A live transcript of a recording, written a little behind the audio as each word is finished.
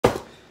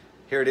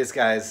Here it is,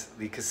 guys,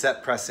 the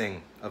cassette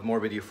pressing of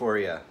Morbid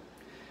Euphoria.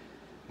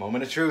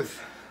 Moment of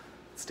truth.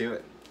 Let's do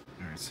it.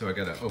 All right, so I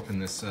gotta open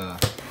this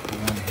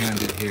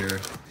one-handed here.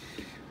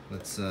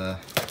 Let's get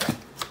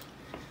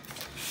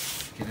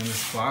in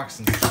this box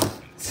and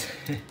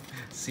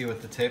see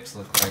what the tapes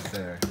look like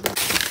there.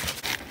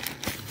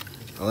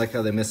 I like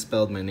how they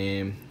misspelled my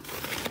name.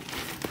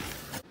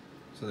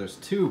 So there's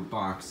two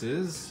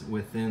boxes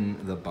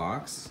within the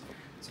box.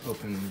 Let's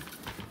open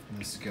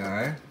this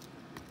guy.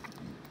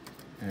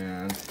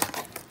 And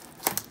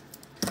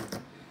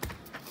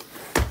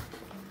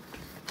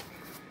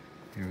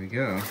here we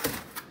go.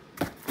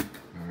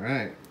 All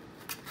right.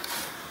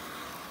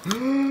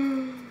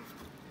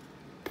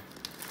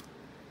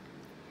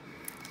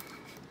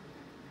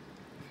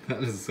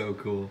 That is so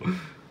cool.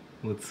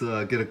 Let's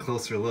get a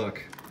closer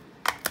look.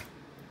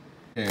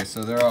 Okay,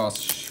 so they're all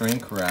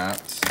shrink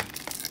wrapped.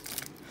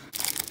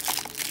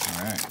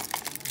 All right.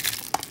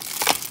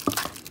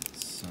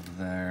 So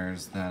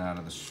there's that out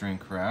of the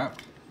shrink wrap.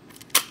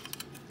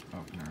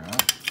 Open her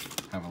up.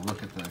 Have a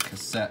look at the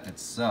cassette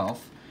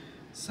itself.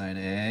 Side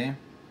A.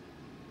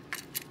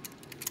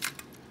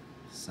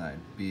 Side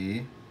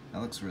B.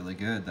 That looks really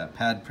good. That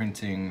pad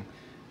printing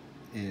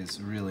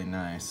is really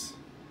nice.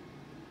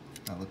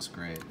 That looks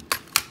great.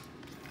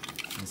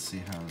 Let's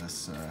see how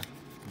this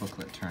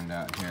booklet turned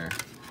out here.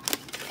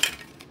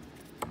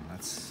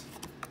 That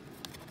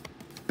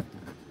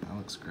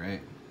looks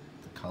great.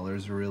 The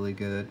colors are really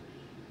good.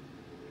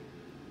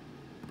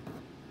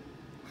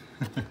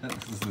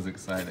 This is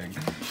exciting.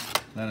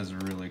 That is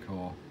really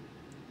cool.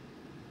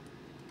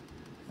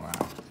 Wow.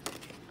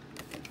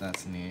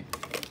 That's neat.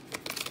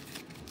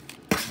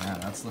 Yeah,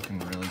 that's looking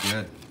really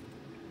good.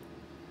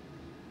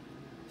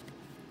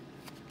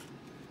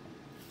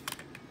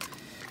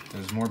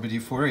 There's Morbid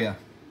Euphoria.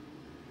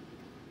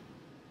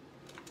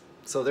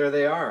 So there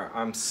they are.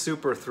 I'm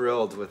super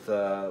thrilled with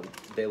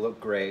they look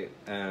great,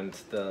 and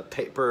the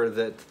paper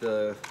that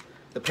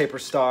the paper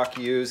stock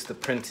used, the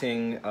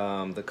printing,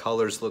 the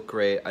colors look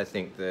great. I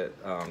think that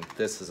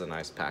this is a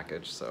nice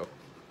package, so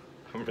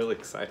I'm really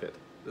excited.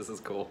 This is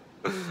cool.